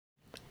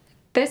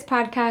This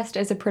podcast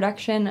is a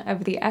production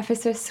of the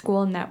Ephesus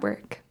School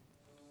Network.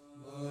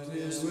 But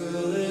his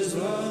will is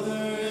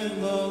rather in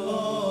the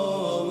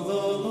law of the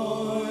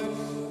Lord,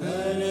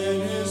 and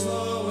in his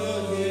law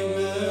will he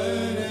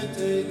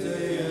meditate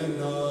day and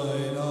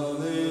night.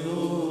 Alleluia.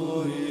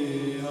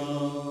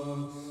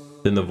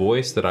 Then the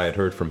voice that I had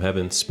heard from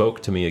heaven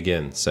spoke to me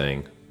again,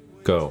 saying,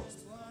 Go,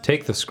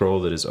 take the scroll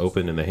that is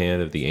open in the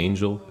hand of the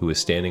angel who is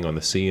standing on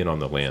the sea and on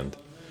the land.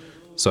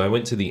 So I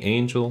went to the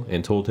angel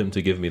and told him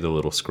to give me the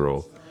little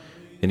scroll.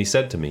 And he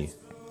said to me,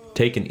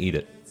 Take and eat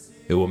it.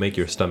 It will make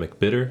your stomach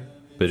bitter,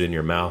 but in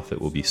your mouth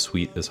it will be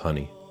sweet as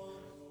honey.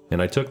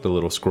 And I took the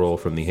little scroll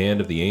from the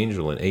hand of the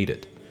angel and ate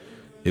it.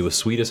 It was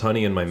sweet as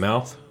honey in my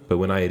mouth, but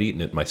when I had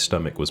eaten it, my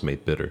stomach was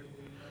made bitter.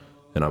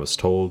 And I was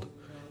told,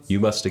 You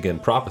must again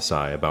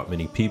prophesy about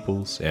many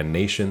peoples and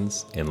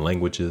nations and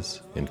languages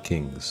and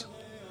kings.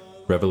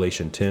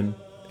 Revelation 10,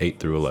 8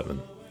 through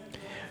 11.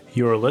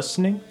 You are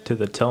listening to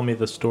the Tell Me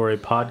the Story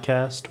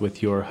podcast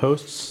with your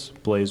hosts,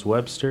 Blaze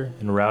Webster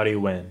and Rowdy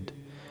Wind.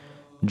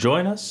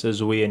 Join us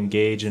as we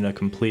engage in a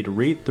complete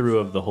read-through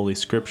of the Holy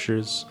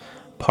Scriptures,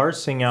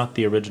 parsing out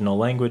the original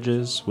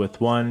languages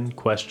with one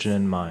question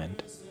in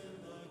mind.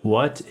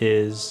 What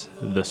is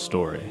the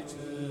story?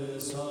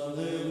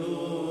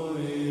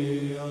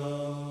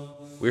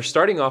 We're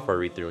starting off our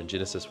read-through in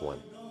Genesis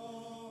 1.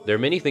 There are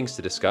many things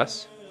to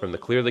discuss, from the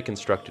clearly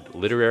constructed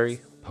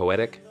literary,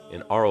 poetic,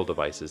 and oral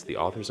devices the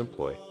authors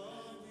employ,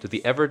 to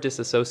the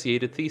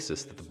ever-disassociated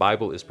thesis that the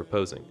Bible is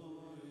proposing.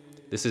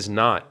 This is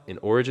not an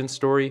origin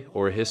story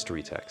or a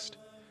history text.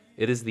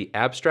 It is the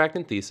abstract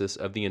antithesis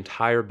of the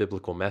entire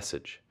biblical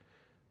message.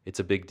 It's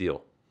a big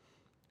deal.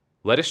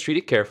 Let us treat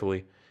it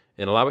carefully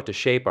and allow it to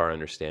shape our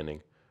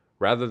understanding,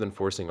 rather than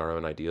forcing our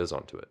own ideas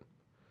onto it.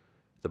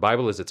 The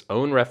Bible is its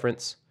own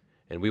reference,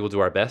 and we will do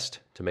our best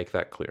to make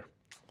that clear.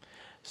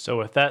 So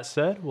with that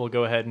said, we'll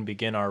go ahead and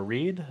begin our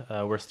read.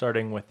 We're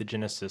starting with the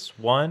Genesis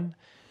 1,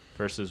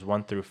 verses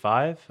 1 through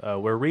 5.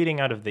 We're reading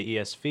out of the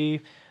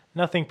ESV.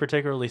 Nothing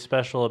particularly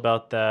special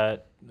about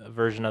that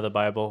version of the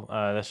Bible.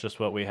 That's just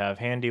what we have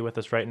handy with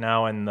us right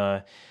now, and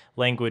the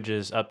language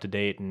is up to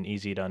date and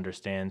easy to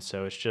understand.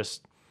 So it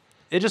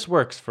just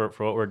works for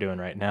what we're doing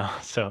right now.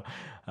 So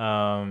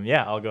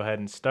I'll go ahead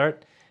and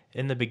start.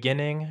 In the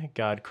beginning,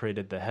 God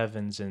created the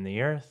heavens and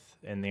the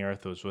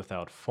earth was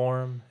without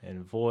form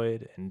and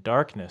void, and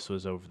darkness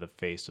was over the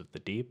face of the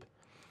deep.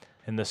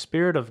 And the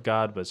Spirit of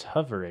God was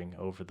hovering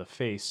over the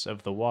face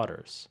of the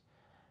waters.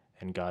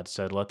 And God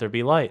said, Let there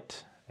be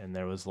light. And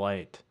there was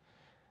light.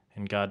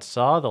 And God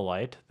saw the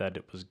light, that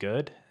it was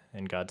good,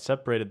 and God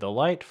separated the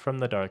light from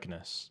the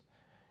darkness.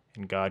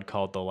 And God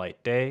called the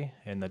light day,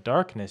 and the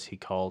darkness he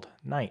called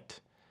night.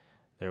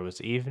 There was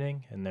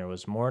evening, and there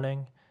was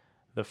morning,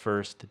 the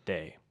first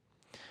day.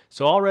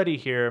 So already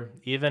here,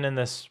 even in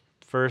this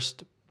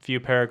first few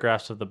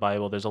paragraphs of the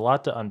Bible, there's a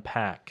lot to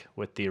unpack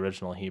with the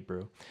original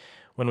Hebrew.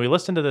 When we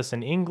listen to this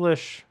in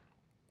English,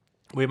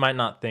 we might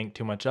not think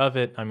too much of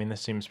it. I mean,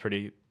 this seems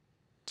pretty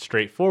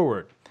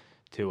straightforward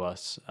to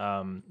us.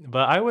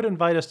 But I would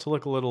invite us to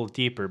look a little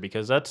deeper,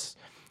 because that's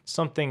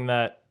something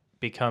that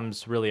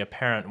becomes really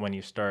apparent when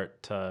you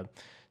start to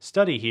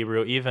study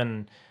Hebrew,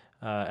 even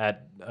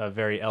at a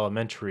very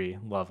elementary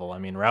level. I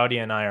mean, Rowdy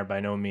and I are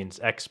by no means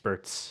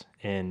experts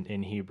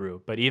in Hebrew,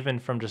 but even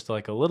from just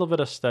like a little bit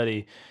of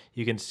study,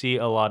 you can see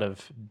a lot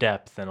of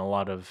depth and a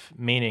lot of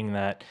meaning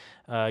that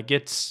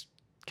gets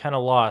kind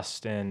of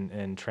lost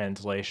in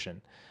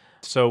translation.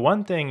 So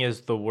one thing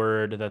is the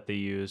word that they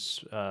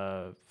use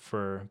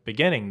for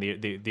beginning.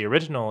 The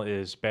original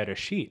is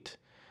Bereshit,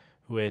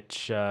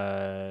 which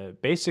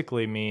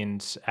basically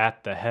means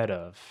at the head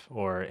of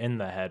or in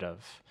the head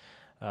of.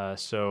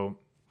 So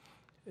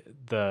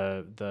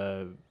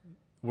the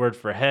word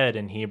for head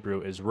in Hebrew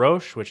is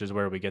Rosh, which is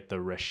where we get the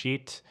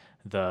Reshit,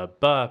 the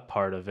Ba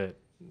part of it,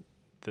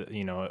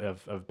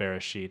 of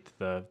Bereshit,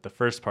 the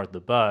first part, the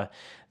Ba,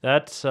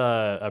 that's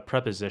a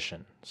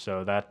preposition.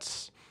 So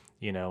that's,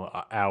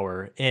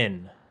 our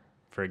in,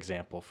 for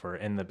example, for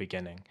in the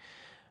beginning.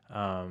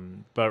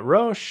 But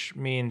Rosh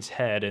means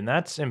head, and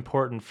that's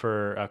important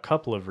for a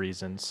couple of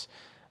reasons.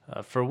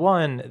 For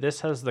one,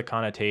 this has the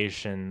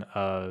connotation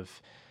of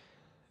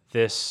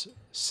this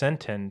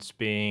sentence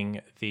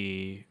being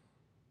the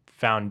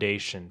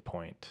foundation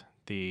point,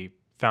 the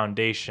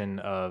foundation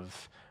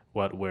of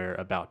what we're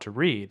about to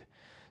read.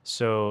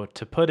 So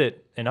to put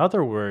it in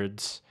other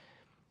words,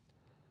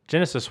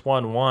 Genesis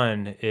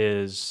 1:1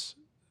 is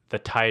the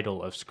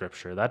title of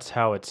Scripture. That's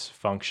how it's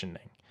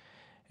functioning.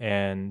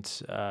 And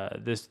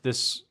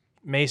this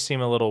may seem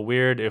a little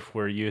weird if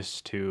we're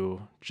used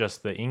to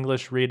just the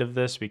English read of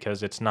this,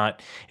 because it's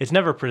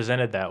never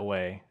presented that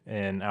way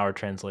in our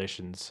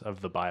translations of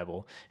the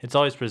Bible. It's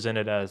always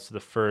presented as the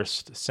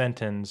first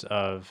sentence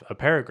of a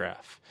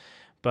paragraph.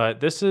 But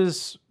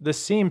this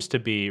seems to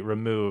be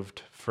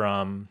removed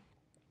from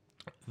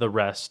the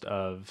rest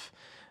of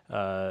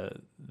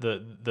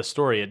the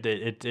story.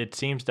 It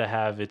seems to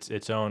have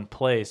its own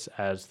place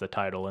as the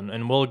title,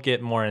 and we'll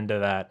get more into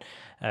that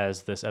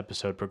as this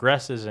episode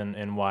progresses,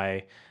 and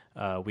why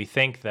We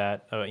think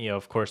that,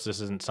 of course,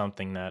 this isn't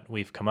something that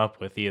we've come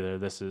up with either.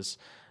 This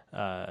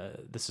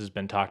has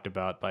been talked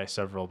about by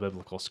several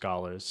biblical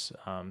scholars.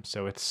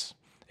 So it's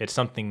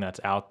something that's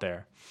out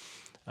there.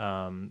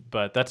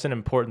 But that's an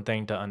important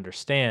thing to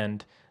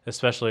understand,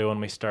 especially when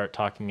we start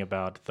talking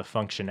about the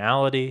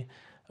functionality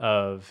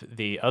of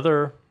the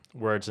other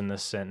words in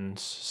this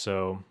sentence.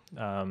 So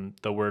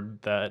the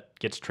word that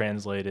gets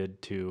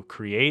translated to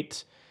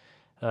create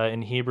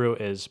in Hebrew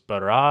is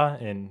bara,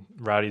 and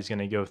Rowdy's going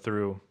to go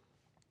through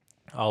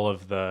all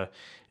of the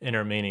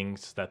inner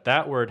meanings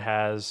that word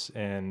has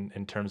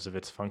in terms of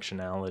its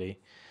functionality.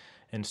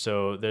 And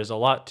so there's a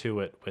lot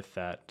to it with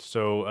that.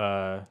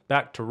 So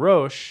back to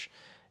Rosh,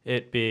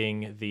 it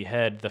being the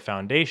head, the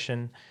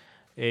foundation,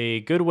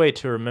 a good way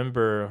to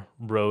remember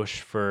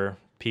Rosh for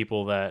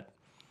people that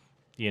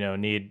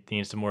need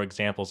some more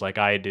examples like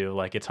I do.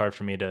 Like, it's hard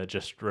for me to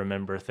just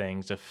remember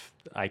things if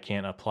I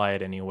can't apply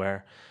it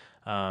anywhere.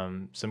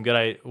 Some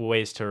good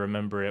ways to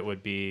remember it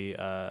would be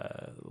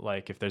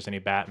like if there's any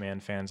Batman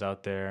fans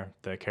out there,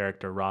 the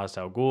character Ra's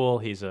al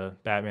Ghul, he's a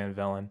Batman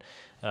villain.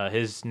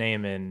 His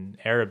name in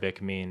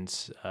Arabic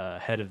means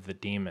head of the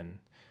demon,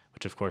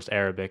 which of course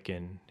Arabic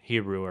and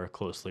Hebrew are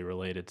closely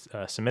related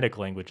Semitic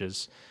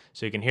languages.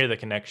 So you can hear the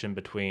connection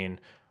between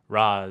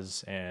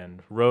Raz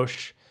and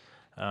Rosh.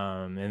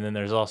 And then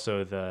there's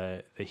also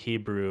the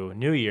Hebrew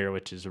New Year,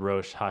 which is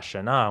Rosh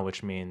Hashanah,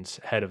 which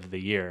means head of the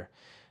year.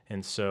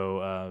 And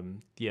so,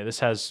 this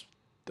has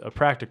a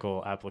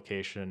practical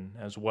application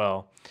as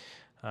well.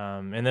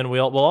 And then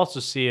we'll also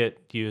see it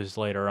used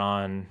later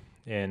on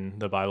in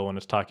the Bible when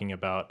it's talking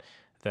about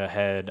the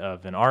head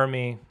of an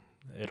army.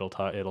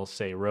 It'll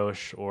say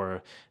Rosh,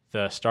 or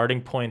the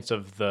starting points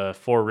of the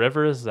 4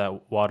 rivers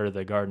that water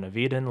the Garden of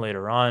Eden.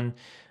 Later on,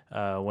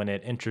 when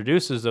it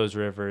introduces those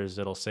rivers,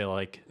 it'll say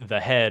like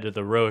the head,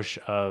 the Rosh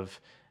of,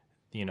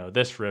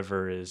 this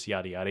river is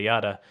yada yada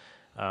yada.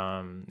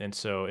 And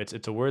so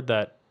it's a word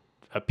that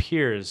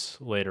appears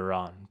later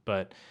on.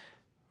 But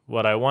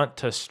what I want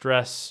to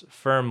stress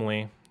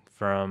firmly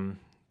from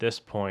this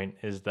point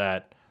is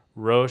that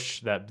Rosh,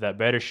 that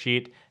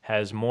Bereshit,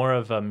 has more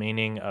of a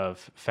meaning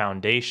of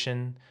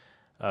foundation,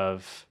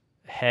 of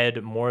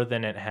head, more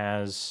than it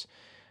has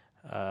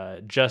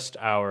just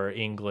our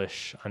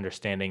English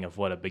understanding of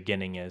what a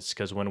beginning is.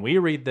 Because when we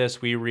read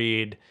this, we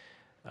read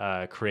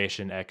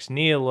creation ex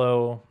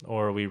nihilo,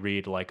 or we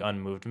read like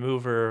unmoved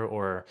mover,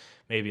 or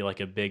maybe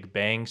like a Big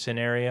Bang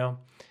scenario.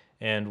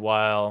 And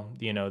while,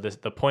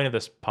 the point of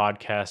this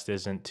podcast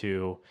isn't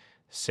to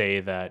say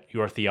that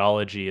your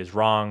theology is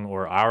wrong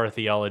or our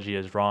theology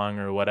is wrong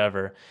or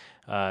whatever,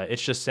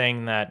 it's just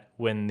saying that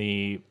when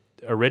the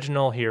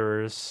original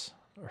hearers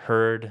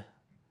heard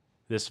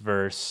this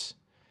verse,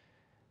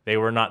 they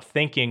were not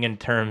thinking in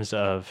terms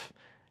of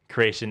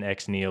creation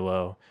ex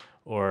nihilo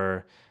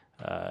or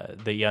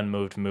the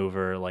unmoved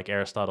mover, like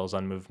Aristotle's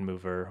unmoved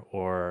mover,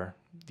 or,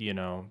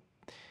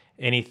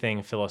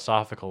 anything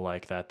philosophical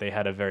like that. They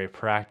had a very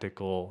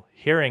practical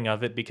hearing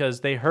of it because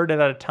they heard it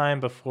at a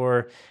time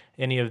before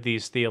any of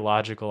these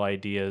theological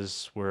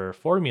ideas were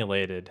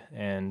formulated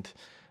and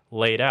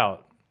laid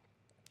out.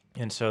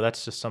 And so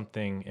that's just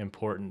something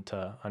important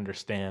to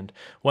understand.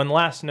 One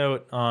last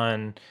note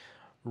on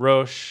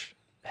Rosh,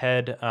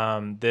 head.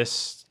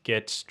 This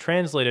gets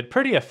translated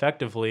pretty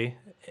effectively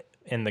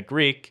in the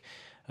Greek.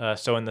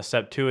 So in the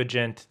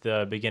Septuagint,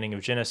 the beginning of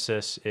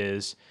Genesis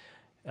is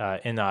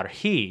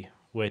enarchi,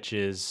 which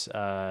is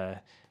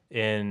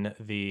in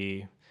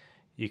the,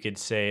 you could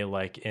say,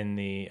 like in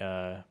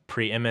the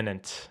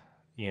preeminent,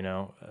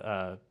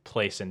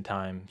 place and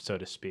time, so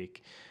to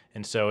speak.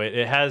 And so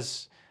it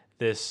has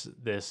this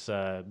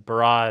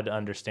broad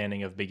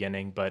understanding of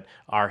beginning, but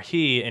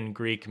archi in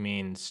Greek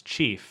means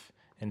chief.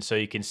 And so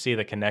you can see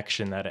the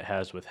connection that it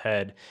has with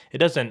head. It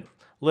doesn't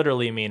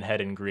literally mean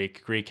head in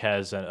Greek. Greek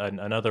has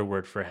another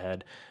word for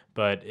head,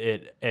 but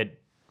it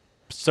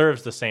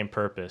serves the same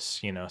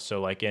purpose,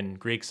 So like in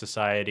Greek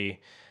society,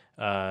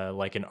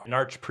 like an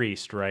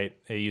archpriest, right?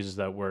 It uses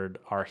that word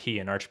archi.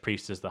 An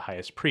archpriest is the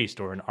highest priest,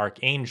 or an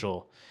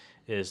archangel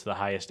is the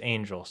highest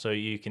angel. So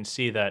you can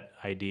see that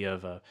idea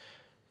of a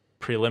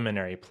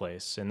preliminary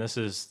place. And this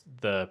is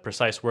the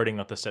precise wording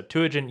that the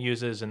Septuagint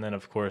uses. And then,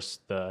 of course,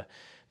 the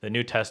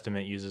New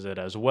Testament uses it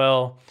as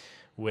well.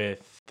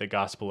 With the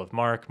Gospel of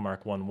Mark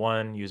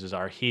 1:1 uses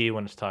archi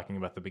when it's talking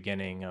about the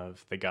beginning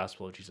of the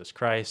Gospel of Jesus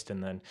Christ,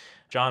 and then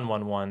John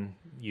 1:1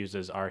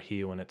 uses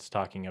archi when it's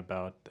talking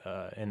about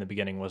in the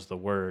beginning was the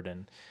Word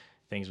and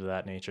things of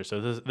that nature. So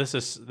this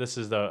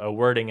is a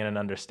wording and an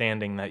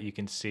understanding that you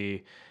can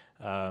see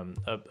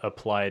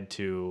applied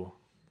to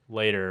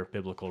later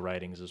biblical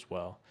writings as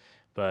well.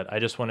 But I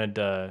just wanted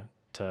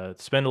to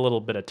spend a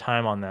little bit of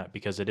time on that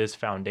because it is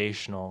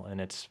foundational and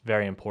it's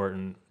very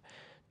important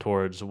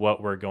towards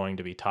what we're going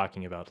to be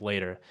talking about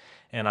later.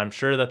 And I'm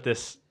sure that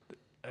this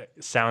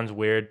sounds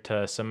weird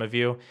to some of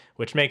you,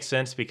 which makes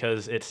sense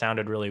because it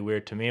sounded really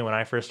weird to me when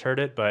I first heard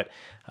it. But,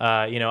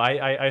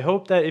 I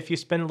hope that if you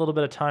spend a little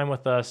bit of time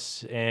with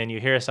us and you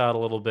hear us out a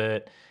little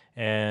bit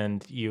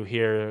and you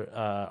hear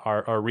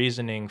our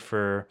reasoning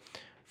for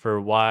for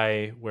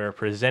why we're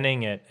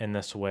presenting it in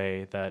this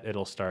way that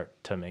it'll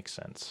start to make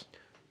sense.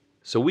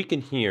 So we can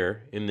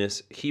hear in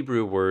this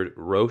Hebrew word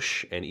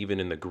rosh, and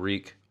even in the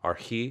Greek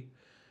archi,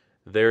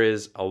 there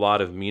is a lot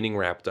of meaning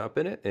wrapped up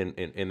in it,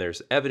 and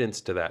there's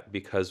evidence to that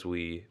because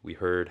we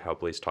heard how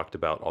Blaise talked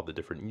about all the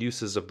different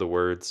uses of the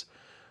words.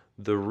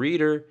 The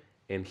reader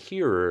and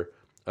hearer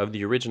of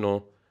the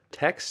original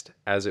text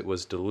as it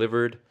was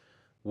delivered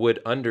would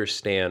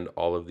understand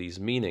all of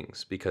these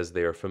meanings because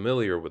they are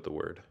familiar with the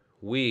word.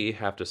 We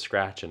have to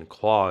scratch and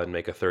claw and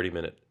make a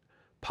 30-minute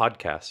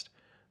podcast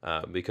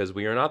because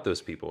we are not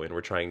those people, and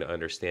we're trying to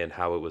understand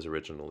how it was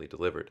originally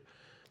delivered.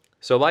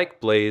 So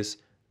like Blaise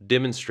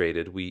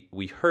demonstrated,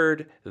 we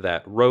heard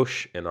that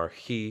rosh and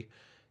archi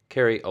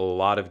carry a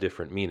lot of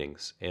different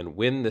meanings. And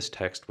when this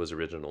text was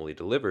originally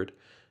delivered,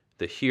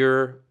 the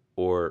hearer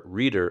or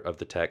reader of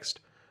the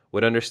text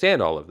would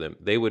understand all of them.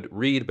 They would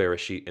read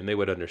Bereshit and they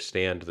would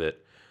understand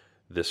that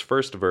this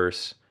first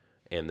verse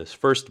and this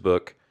first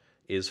book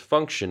is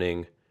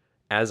functioning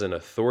as an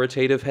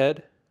authoritative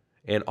head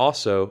and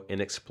also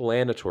an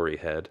explanatory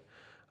head.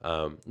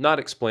 Not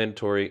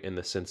explanatory in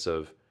the sense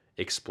of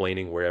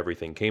explaining where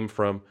everything came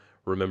from.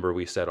 Remember,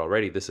 we said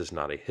already, this is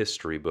not a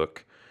history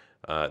book.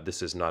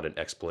 This is not an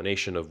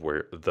explanation of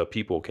where the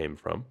people came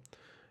from.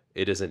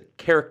 It is a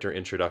character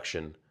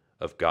introduction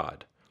of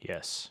God.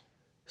 Yes.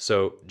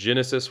 So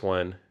Genesis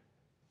 1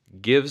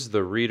 gives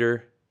the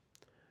reader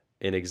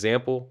an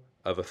example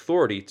of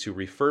authority to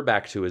refer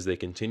back to as they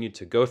continue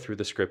to go through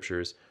the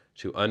scriptures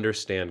to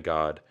understand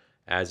God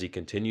as he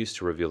continues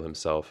to reveal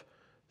himself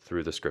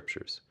through the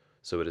scriptures.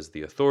 So it is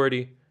the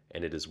authority,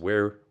 and it is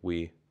where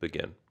we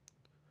begin.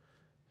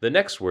 The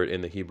next word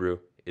in the Hebrew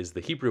is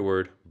the Hebrew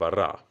word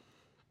bara.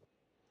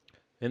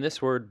 And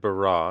this word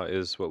bara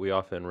is what we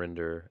often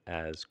render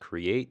as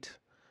create,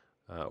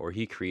 or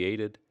he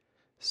created.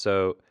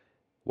 So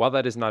while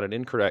that is not an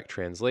incorrect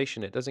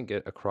translation, it doesn't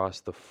get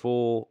across the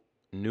full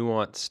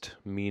nuanced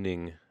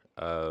meaning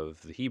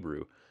of the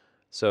Hebrew.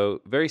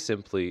 So very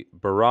simply,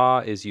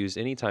 bara is used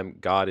anytime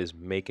God is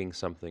making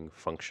something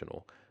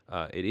functional.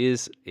 It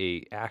is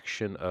an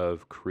action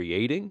of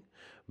creating,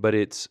 but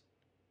it's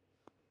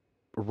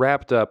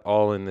wrapped up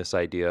all in this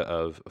idea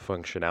of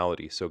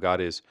functionality. So God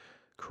is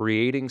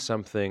creating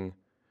something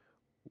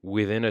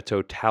within a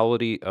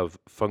totality of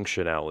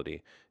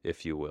functionality,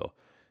 if you will.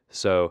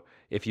 So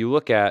if you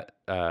look at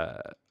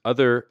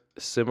other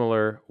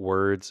similar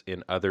words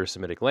in other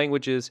Semitic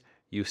languages,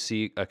 you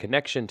see a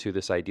connection to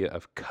this idea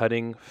of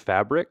cutting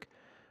fabric,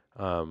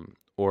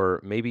 or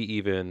maybe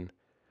even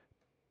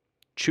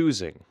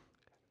choosing.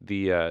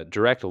 The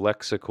direct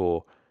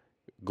lexical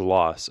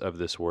gloss of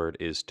this word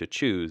is to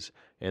choose.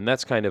 And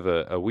that's kind of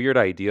a weird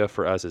idea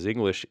for us as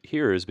English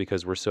hearers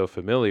because we're so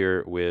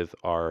familiar with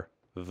our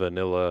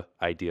vanilla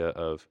idea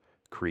of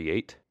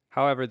create.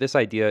 However, this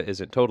idea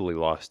isn't totally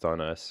lost on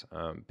us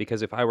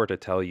because if I were to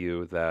tell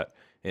you that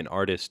an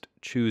artist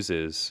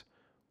chooses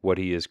what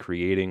he is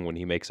creating when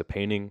he makes a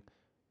painting,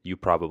 you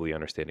probably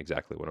understand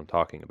exactly what I'm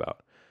talking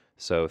about.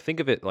 So think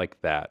of it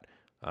like that.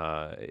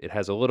 It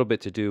has a little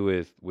bit to do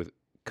with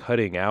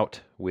cutting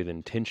out with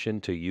intention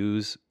to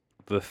use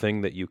the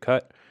thing that you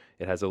cut.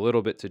 It has a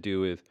little bit to do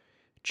with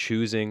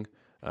choosing,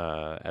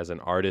 as an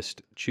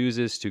artist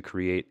chooses to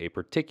create a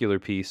particular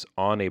piece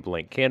on a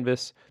blank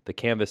canvas. The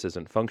canvas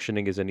isn't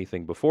functioning as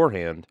anything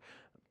beforehand,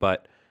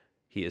 but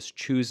he is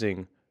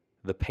choosing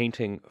the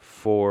painting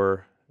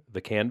for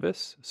the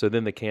canvas. So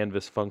then the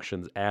canvas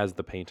functions as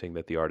the painting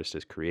that the artist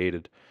has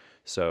created.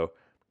 So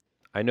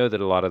I know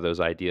that a lot of those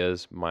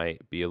ideas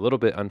might be a little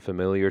bit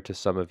unfamiliar to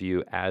some of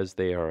you as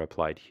they are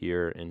applied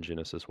here in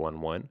Genesis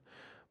 1:1.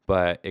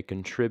 But it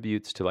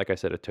contributes to, like I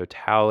said, a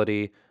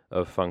totality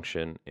of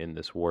function in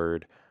this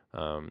word.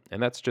 And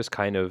that's just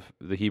kind of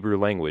the Hebrew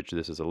language.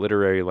 This is a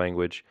literary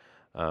language.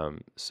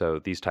 So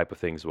these type of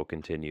things will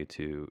continue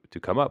to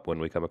come up when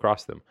we come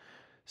across them.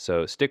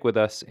 So stick with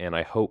us, and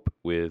I hope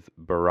with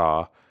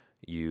bara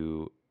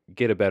you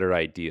get a better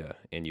idea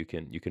and you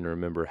can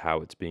remember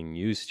how it's being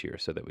used here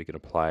so that we can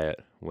apply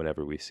it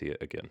whenever we see it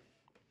again.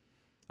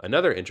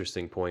 Another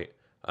interesting point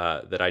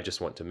that I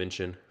just want to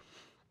mention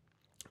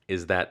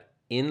is that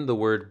in the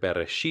word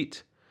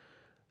Bereshit,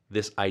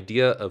 this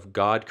idea of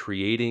God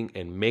creating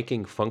and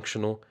making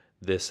functional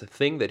this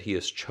thing that he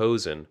has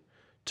chosen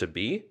to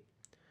be,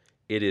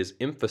 it is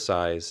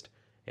emphasized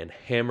and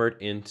hammered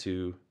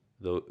into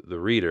the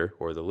reader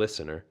or the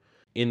listener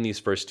in these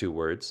first two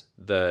words.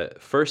 The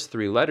first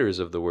three letters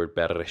of the word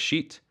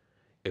Bereshit,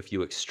 if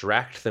you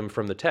extract them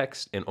from the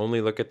text and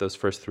only look at those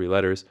first three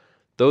letters,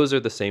 those are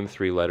the same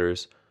three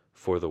letters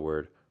for the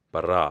word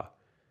bara.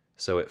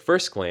 So at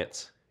first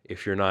glance,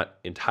 if you're not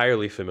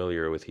entirely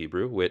familiar with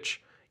Hebrew,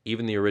 which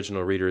even the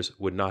original readers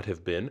would not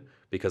have been,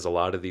 because a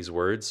lot of these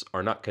words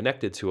are not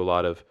connected to a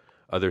lot of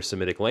other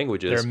Semitic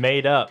languages. They're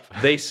made up.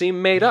 They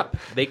seem made up.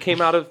 They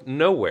came out of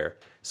nowhere.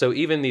 So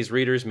even these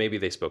readers, maybe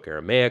they spoke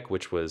Aramaic,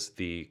 which was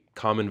the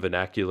common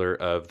vernacular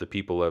of the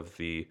people of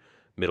the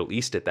Middle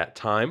East at that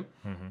time.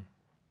 Mm-hmm.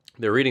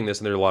 They're reading this,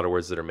 and there are a lot of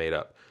words that are made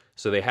up.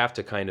 So they have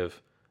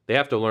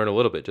to learn a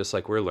little bit, just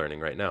like we're learning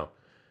right now.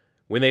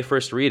 when they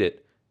first read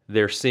it,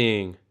 they're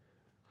seeing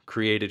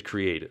created,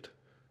 created.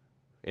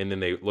 And then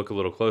they look a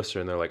little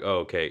closer and they're like, oh,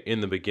 okay, in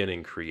the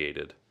beginning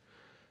created.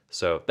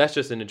 So that's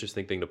just an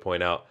interesting thing to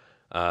point out.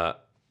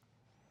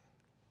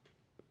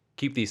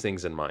 Keep these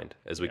things in mind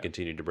as we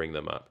continue to bring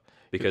them up,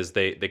 because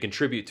they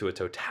contribute to a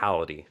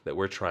totality that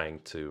we're trying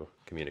to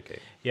communicate.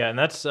 Yeah, and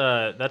that's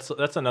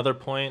another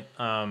point,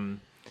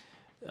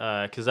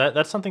 because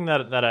that's something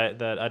that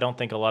I don't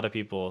think a lot of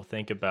people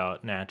think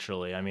about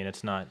naturally. I mean,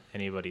 it's not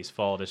anybody's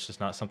fault. It's just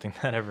not something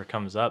that ever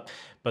comes up.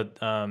 But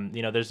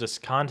there's this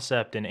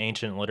concept in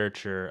ancient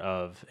literature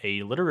of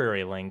a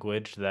literary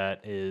language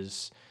that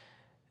is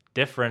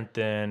different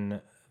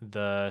than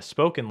the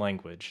spoken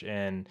language,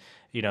 and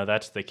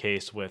that's the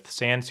case with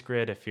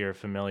Sanskrit, if you're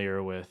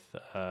familiar with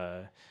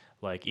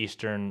like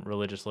Eastern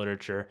religious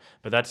literature,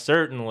 but that's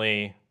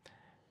certainly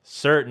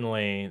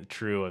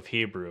true of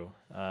Hebrew,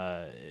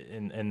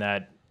 in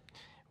that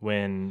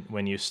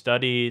when you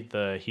study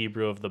the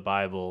Hebrew of the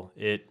Bible,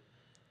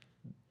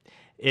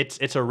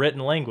 it's a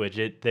written language.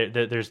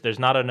 There's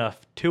not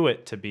enough to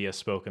it to be a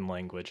spoken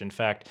language. In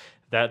fact,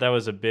 that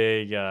was a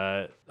big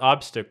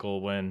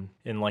obstacle when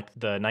in like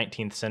the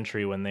 19th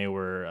century, when they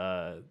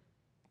were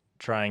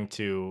trying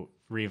to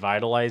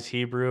revitalize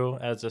Hebrew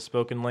as a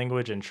spoken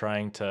language and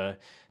trying to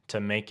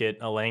make it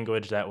a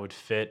language that would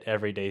fit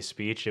everyday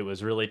speech. It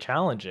was really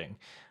challenging.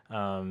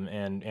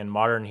 And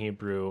modern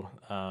Hebrew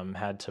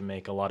had to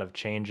make a lot of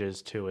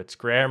changes to its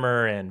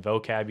grammar and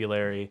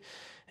vocabulary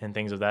and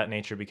things of that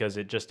nature, because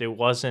it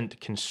wasn't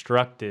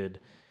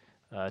constructed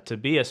to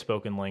be a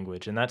spoken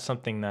language. And that's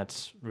something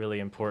that's really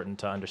important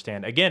to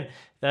understand. Again,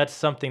 that's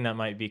something that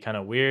might be kind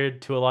of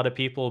weird to a lot of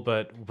people,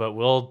 but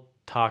we'll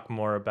talk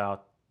more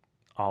about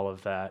all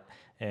of that.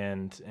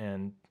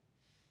 And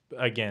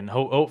again,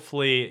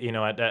 hopefully,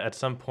 at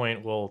some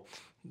point we'll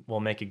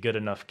make a good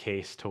enough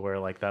case to where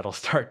like that'll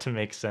start to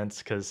make sense.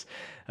 Because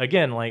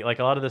again, like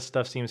a lot of this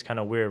stuff seems kind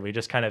of weird. We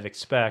just kind of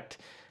expect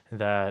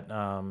that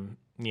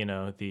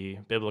the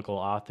biblical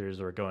authors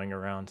were going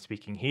around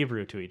speaking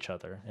Hebrew to each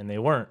other, and they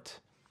weren't.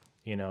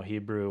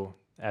 Hebrew,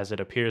 as it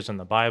appears in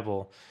the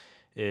Bible,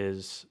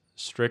 is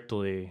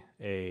strictly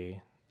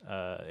a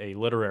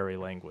literary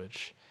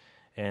language.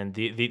 And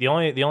the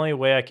only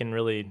way I can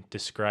really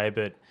describe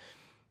it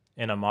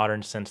in a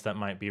modern sense that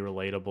might be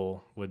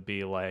relatable would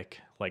be like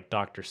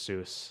Dr.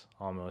 Seuss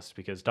almost,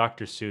 because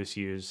Dr. Seuss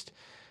used,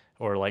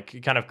 or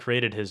like kind of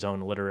created his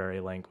own literary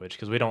language,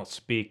 because we don't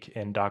speak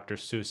in Dr.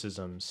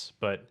 Seussisms,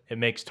 but it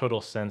makes total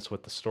sense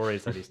with the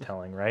stories that he's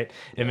telling, right?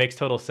 It makes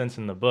total sense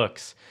in the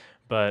books,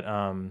 but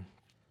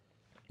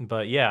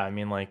yeah, I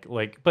mean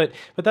but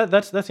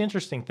that's the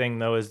interesting thing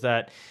though, is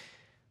that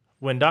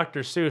when Dr.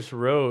 Seuss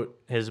wrote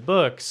his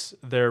books,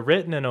 they're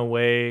written in a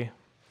way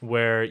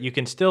where you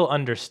can still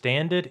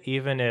understand it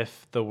even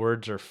if the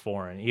words are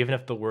foreign, even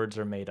if the words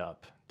are made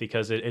up,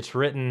 because it's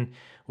written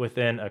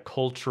within a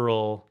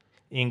cultural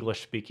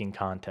English-speaking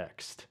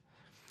context.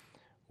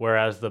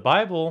 Whereas the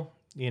Bible,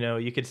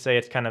 you could say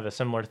it's kind of a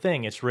similar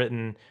thing. It's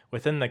written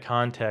within the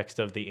context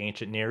of the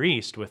ancient Near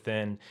East,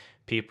 within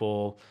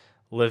people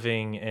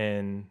living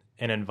in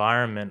an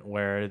environment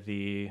where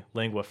the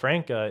lingua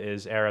franca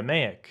is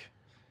Aramaic.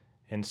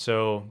 And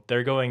so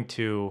they're going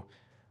to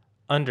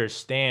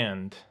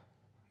understand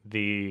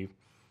the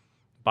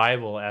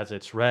Bible as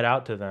it's read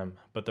out to them,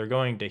 but they're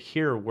going to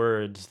hear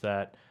words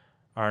that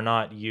are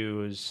not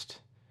used,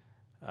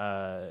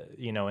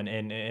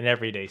 in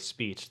everyday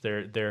speech.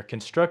 They're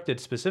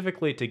constructed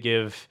specifically to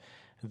give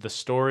the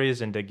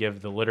stories and to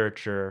give the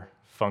literature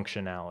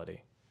functionality.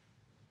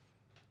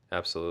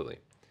 Absolutely.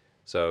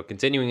 So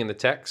continuing in the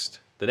text,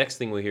 the next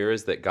thing we hear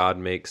is that God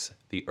makes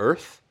the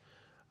earth.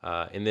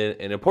 And then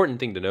an important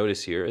thing to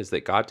notice here is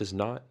that God does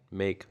not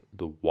make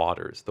the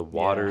waters. The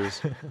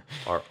waters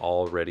are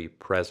already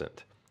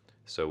present.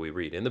 So we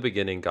read, in the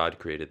beginning, God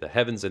created the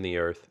heavens and the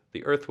earth.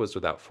 The earth was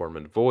without form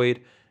and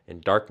void,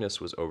 and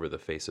darkness was over the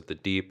face of the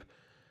deep.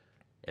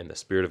 And the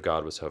Spirit of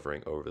God was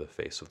hovering over the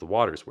face of the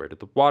waters. Where did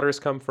the waters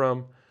come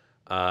from?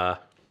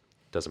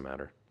 Doesn't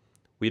matter.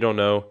 We don't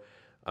know.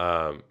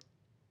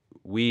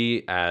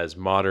 We, as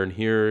modern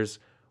hearers,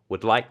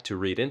 would like to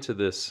read into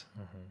this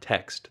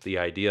text the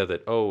idea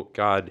that, oh,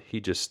 God, he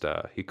just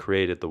he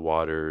created the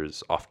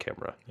waters off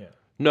camera. Yeah.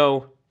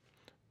 No,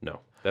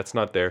 that's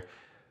not there.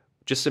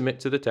 Just submit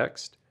to the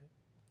text.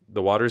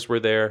 The waters were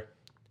there.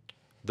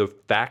 The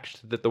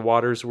fact that the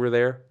waters were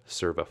there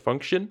serve a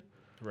function.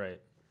 Right.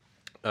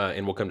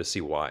 And we'll come to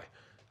see why.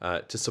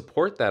 To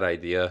support that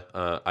idea,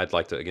 I'd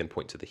like to again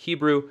point to the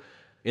Hebrew.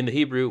 In the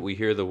Hebrew, we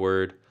hear the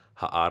word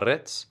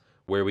haaretz,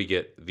 where we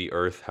get the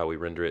earth, how we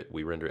render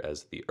it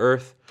as the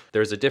earth.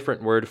 There's a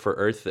different word for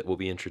earth that we'll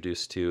be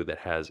introduced to that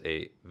has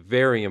a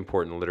very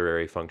important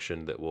literary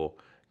function that we'll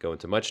go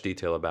into much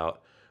detail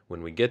about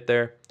when we get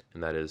there,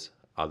 and that is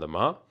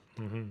adamah.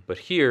 Mm-hmm. But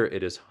here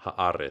it is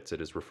haaretz. It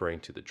is referring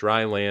to the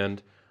dry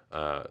land,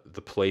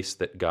 the place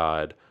that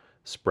God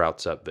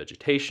sprouts up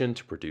vegetation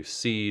to produce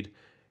seed.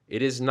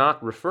 It is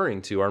not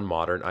referring to our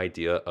modern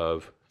idea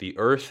of the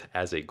earth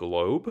as a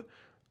globe,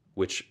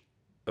 which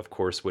of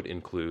course, would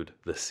include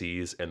the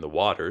seas and the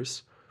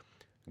waters.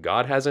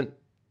 God hasn't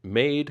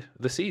made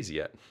the seas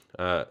yet.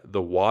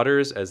 The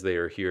waters, as they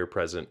are here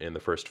present in the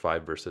first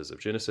 5 verses of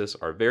Genesis,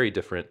 are very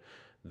different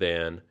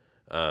than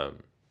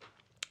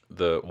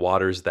the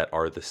waters that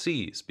are the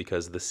seas,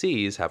 because the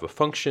seas have a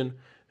function.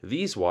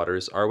 These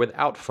waters are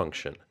without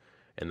function.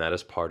 And that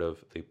is part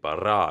of the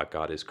bara.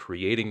 God is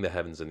creating the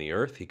heavens and the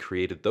earth. He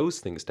created those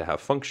things to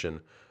have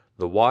function.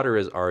 The water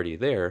is already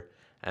there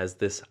as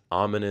this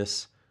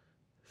ominous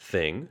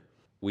thing.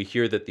 We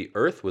hear that the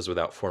earth was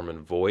without form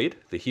and void.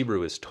 The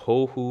Hebrew is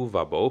tohu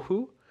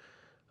vabohu.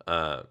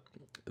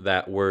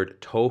 That word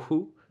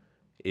tohu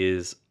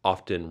is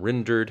often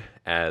rendered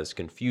as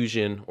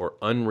confusion or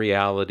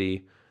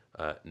unreality,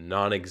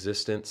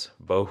 non-existence.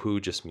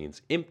 Bohu just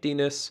means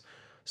emptiness.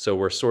 So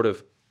we're sort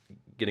of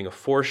getting a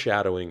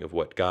foreshadowing of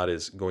what God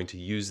is going to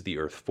use the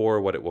earth for,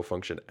 what it will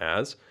function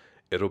as.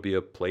 It'll be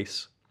a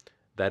place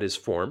that is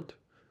formed,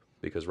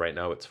 because right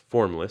now it's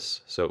formless.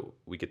 So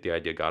we get the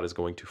idea God is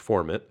going to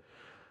form it.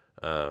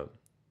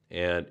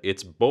 And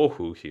it's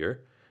bohu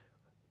here,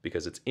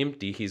 because it's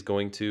empty. He's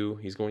going to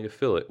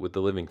fill it with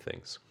the living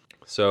things.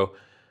 So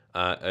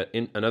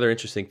another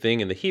interesting thing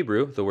in the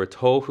Hebrew, the word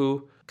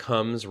tohu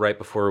comes right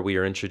before we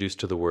are introduced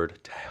to the word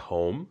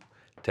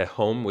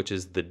tehom, which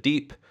is the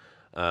deep.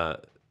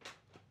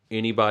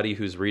 Anybody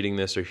who's reading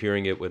this or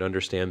hearing it would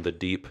understand the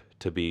deep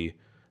to be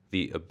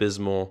the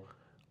abysmal,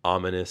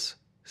 ominous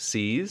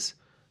seas.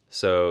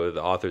 So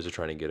the authors are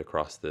trying to get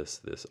across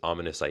this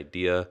ominous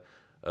idea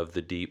of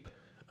the deep.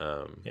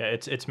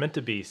 It's meant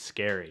to be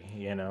scary,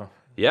 you know?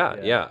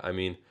 Yeah. I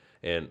mean,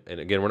 and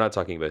again, we're not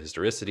talking about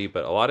historicity,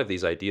 but a lot of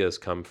these ideas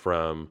come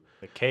from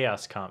The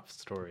Chaos Conf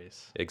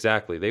stories.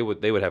 exactly. They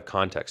would have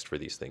context for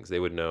these things. They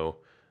would know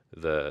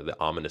the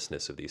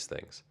ominousness of these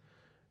things,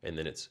 and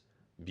then it's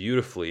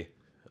beautifully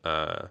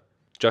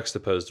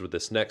juxtaposed with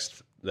this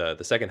next,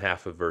 the second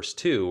half of verse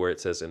 2, where it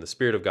says, "And the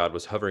Spirit of God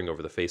was hovering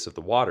over the face of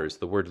the waters."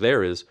 The word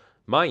there is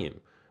mayim,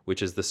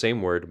 which is the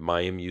same word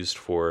mayim used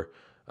for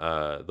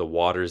the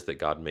waters that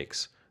God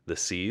makes, the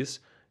seas.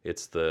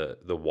 It's the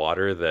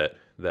water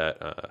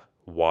that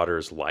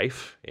waters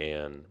life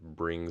and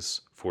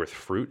brings forth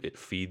fruit. It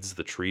feeds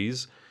the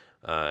trees.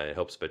 It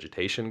helps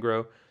vegetation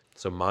grow.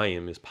 So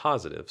mayim is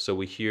positive. So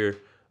we hear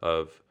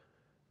of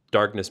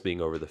darkness being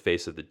over the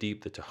face of the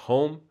deep, the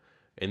tehom,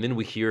 and then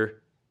we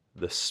hear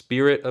the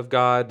Spirit of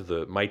God,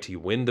 the mighty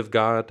wind of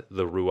God,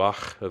 the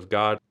ruach of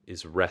God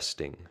is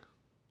resting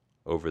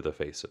over the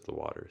face of the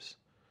waters.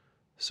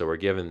 So we're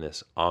given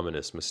this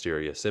ominous,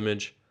 mysterious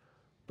image,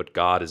 but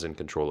God is in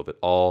control of it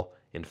all.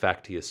 In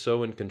fact, he is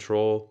so in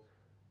control,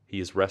 he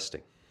is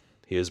resting.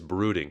 He is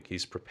brooding.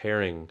 He's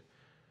preparing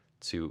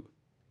to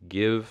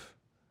give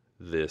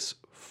this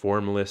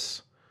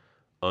formless,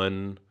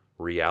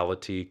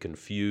 unreality,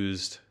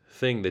 confused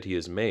thing that he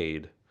has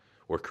made,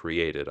 or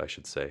created, I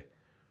should say,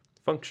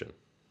 function.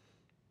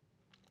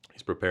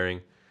 He's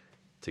preparing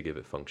to give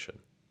it function.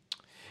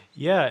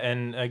 Yeah,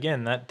 and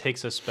again, that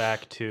takes us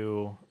back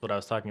to what I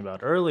was talking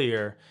about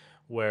earlier,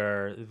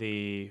 where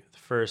the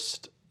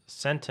first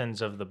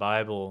sentence of the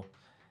Bible,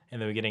 in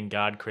the beginning,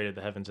 God created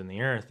the heavens and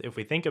the earth. If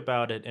we think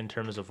about it in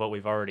terms of what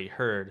we've already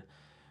heard,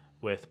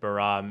 with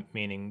bara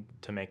meaning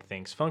to make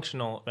things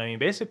functional, I mean,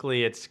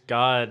 basically, it's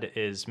God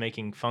is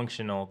making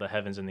functional the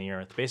heavens and the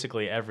earth.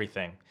 Basically,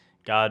 everything.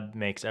 God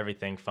makes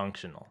everything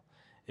functional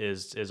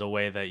is a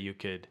way that you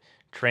could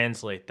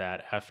translate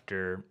that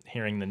after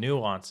hearing the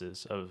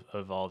nuances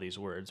of all these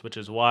words, which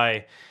is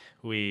why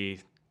we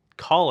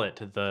call it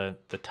the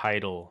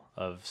title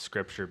of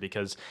Scripture,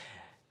 because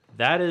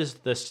that is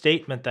the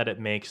statement that it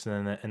makes,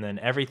 and then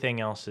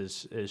everything else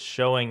is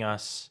showing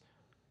us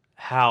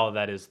how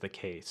that is the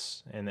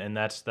case, and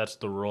that's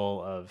the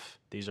role of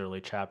these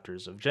early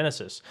chapters of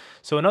Genesis.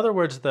 So in other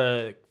words,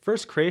 the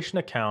first creation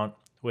account,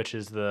 which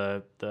is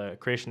the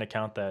creation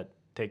account that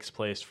takes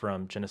place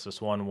from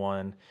Genesis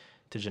 1:1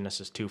 to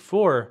Genesis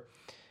 2:4,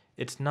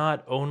 it's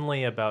not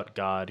only about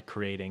God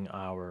creating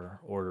our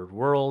ordered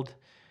world,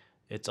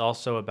 it's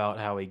also about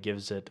how he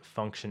gives it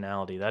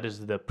functionality. That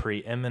is the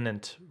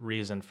preeminent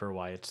reason for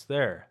why it's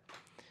there.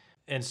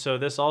 And so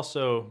this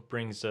also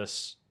brings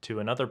us to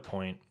another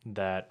point,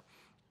 that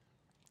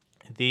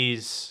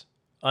these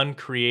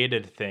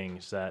uncreated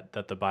things that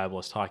the Bible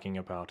is talking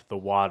about, the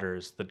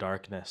waters, the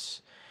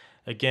darkness,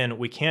 again,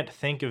 we can't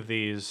think of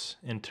these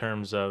in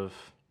terms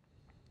of,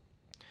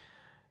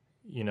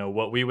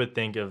 what we would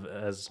think of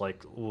as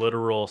like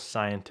literal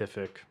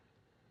scientific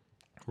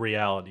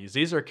realities.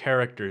 These are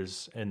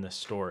characters in the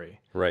story.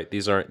 Right.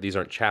 These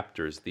aren't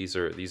chapters. These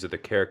are the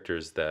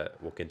characters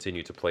that will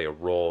continue to play a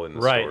role in the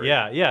Right. story.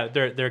 Yeah.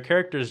 They're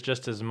characters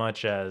just as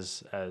much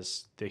as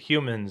the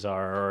humans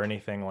are, or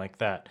anything like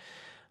that.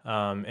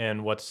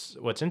 And what's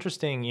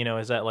interesting,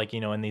 is that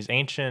in these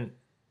ancient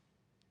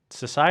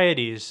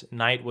societies,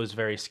 night was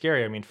very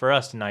scary. I mean, for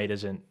us, night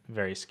isn't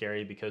very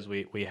scary because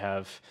we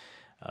have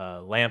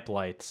lamp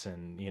lights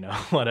and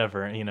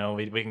whatever.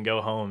 We can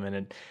go home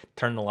and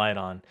turn the light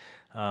on.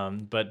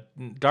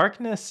 But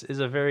darkness is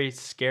a very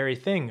scary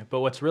thing. But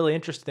what's really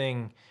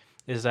interesting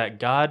is that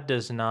God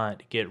does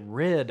not get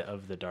rid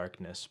of the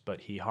darkness,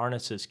 but he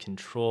harnesses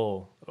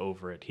control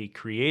over it. He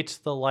creates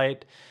the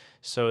light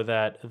so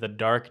that the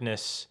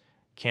darkness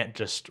can't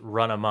just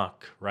run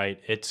amok, right?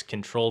 It's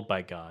controlled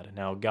by God.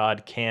 Now,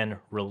 God can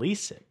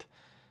release it.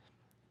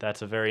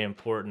 That's a very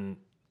important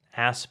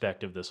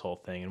aspect of this whole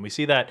thing. And we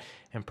see that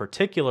in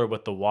particular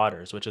with the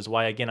waters, which is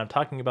why, again, I'm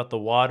talking about the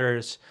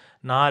waters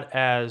not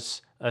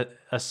as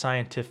a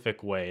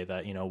scientific way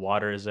that,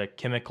 water is a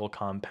chemical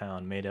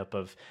compound made up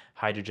of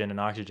hydrogen and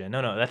oxygen.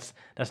 No,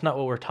 that's not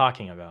what we're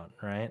talking about,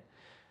 right?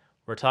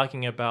 We're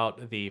talking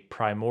about the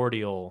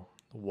primordial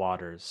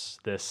waters,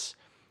 this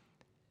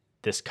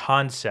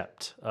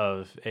concept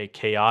of a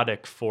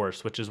chaotic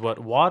force, which is what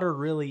water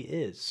really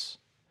is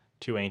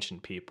to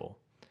ancient people,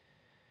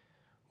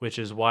 which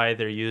is why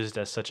they're used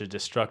as such a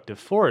destructive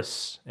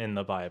force in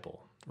the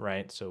Bible,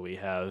 right? So we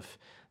have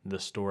the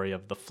story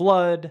of the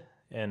flood,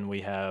 and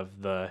we have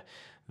the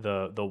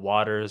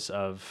waters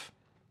of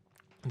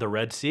the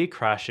Red Sea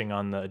crashing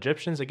on the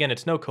Egyptians. Again,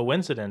 it's no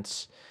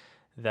coincidence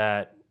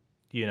that,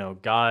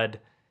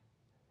 God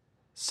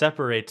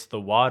separates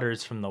the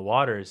waters from the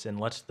waters and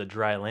lets the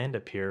dry land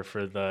appear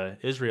for the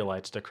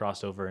Israelites to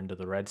cross over into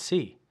the Red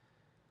Sea.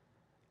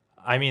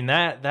 I mean,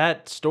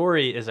 that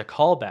story is a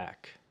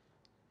callback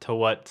to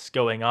what's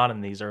going on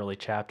in these early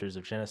chapters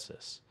of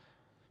Genesis,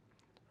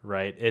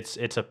 right?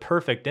 It's a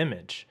perfect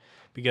image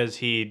because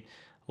he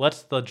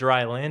lets the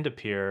dry land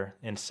appear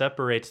and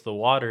separates the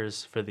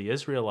waters for the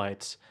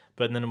Israelites,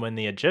 but then when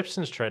the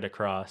Egyptians try to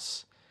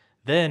cross,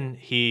 then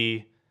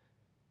he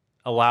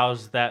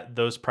allows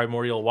those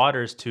primordial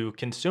waters to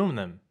consume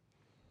them.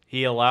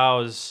 He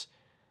allows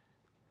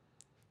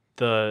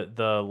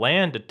the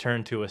land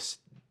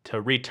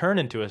to return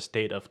into a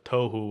state of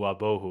tohu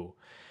wabohu,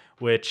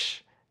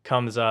 which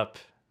comes up,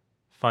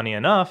 funny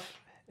enough,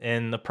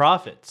 in the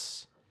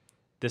prophets.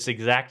 This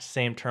exact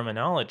same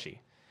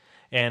terminology.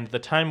 And the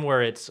time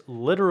where it's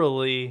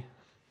literally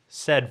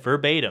said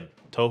verbatim,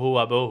 tohu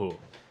wabohu,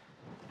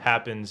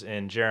 happens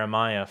in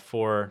Jeremiah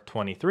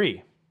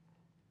 4:23.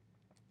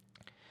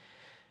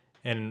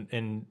 And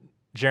in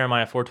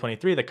Jeremiah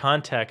 4:23, the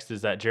context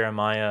is that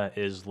Jeremiah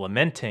is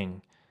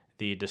lamenting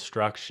the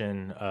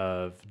destruction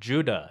of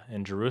Judah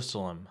and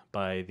Jerusalem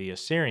by the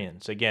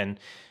Assyrians. Again,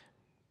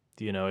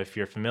 if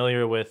you're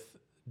familiar with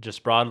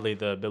just broadly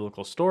the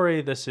biblical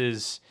story, this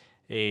is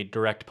a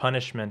direct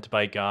punishment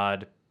by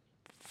God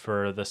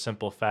for the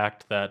simple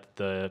fact that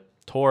the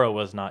Torah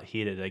was not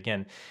heeded.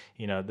 Again,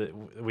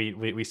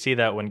 we see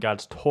that when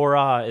God's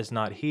Torah is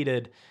not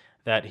heeded,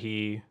 that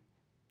he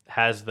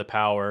has the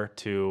power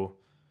to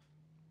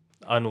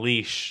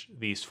unleash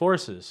these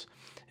forces.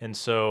 And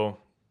so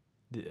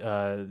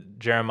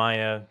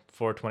Jeremiah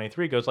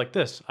 4:23 goes like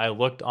this: I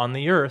looked on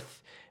the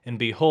earth, and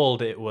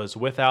behold, it was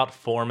without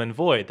form and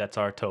void. That's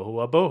our tohu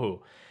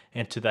wabohu.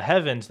 And to the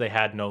heavens they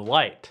had no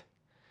light.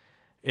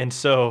 And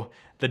so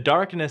the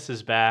darkness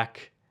is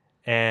back,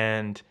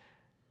 and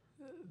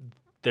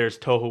there's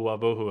tohu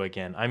wabohu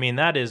again. I mean,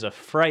 that is a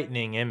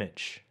frightening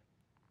image.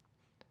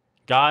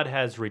 God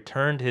has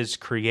returned his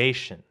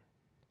creation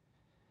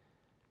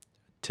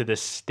to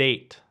this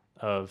state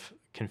of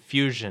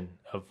confusion,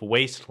 of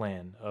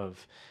wasteland,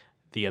 of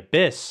the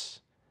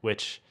abyss,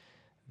 which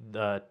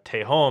the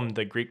tehom,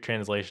 the Greek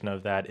translation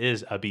of that,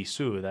 is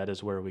abyssu. That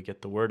is where we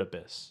get the word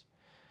abyss.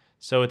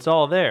 So it's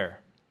all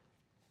there.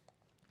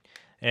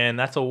 And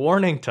that's a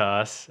warning to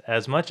us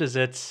as much as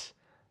it's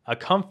a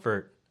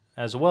comfort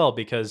as well,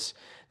 because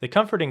the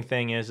comforting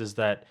thing is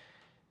that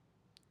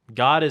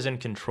God is in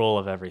control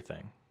of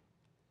everything.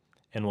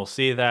 And we'll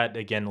see that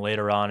again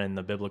later on in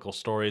the biblical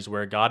stories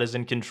where God is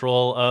in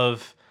control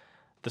of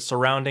the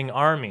surrounding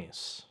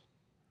armies,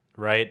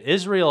 right?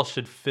 Israel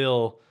should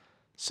feel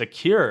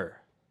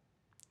secure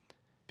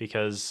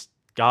because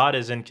God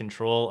is in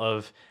control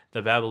of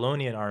the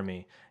Babylonian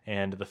army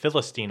and the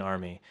Philistine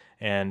army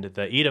and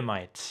the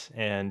Edomites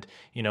and,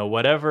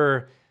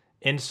 whatever,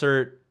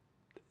 insert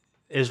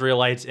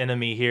Israelites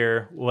enemy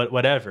here,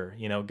 whatever,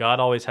 God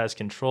always has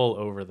control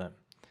over them.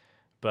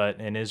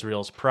 But in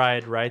Israel's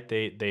pride, right,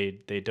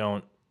 they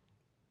don't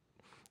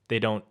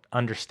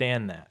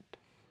understand that.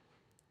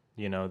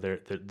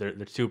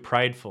 They're too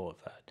prideful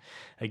of that.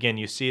 Again,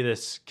 you see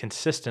this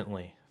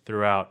consistently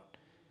throughout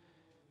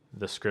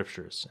the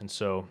scriptures. And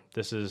so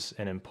this is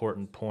an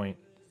important point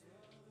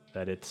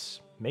that it's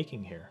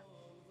making here.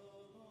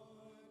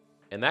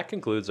 And that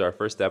concludes our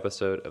first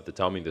episode of the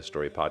Tell Me This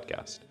Story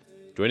podcast.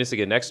 Join us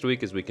again next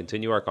week as we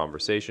continue our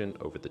conversation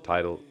over the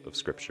title of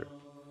Scripture.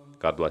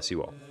 God bless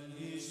you all.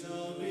 He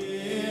shall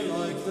be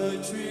like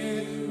the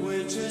tree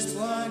which is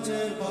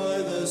planted by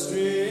the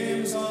stream.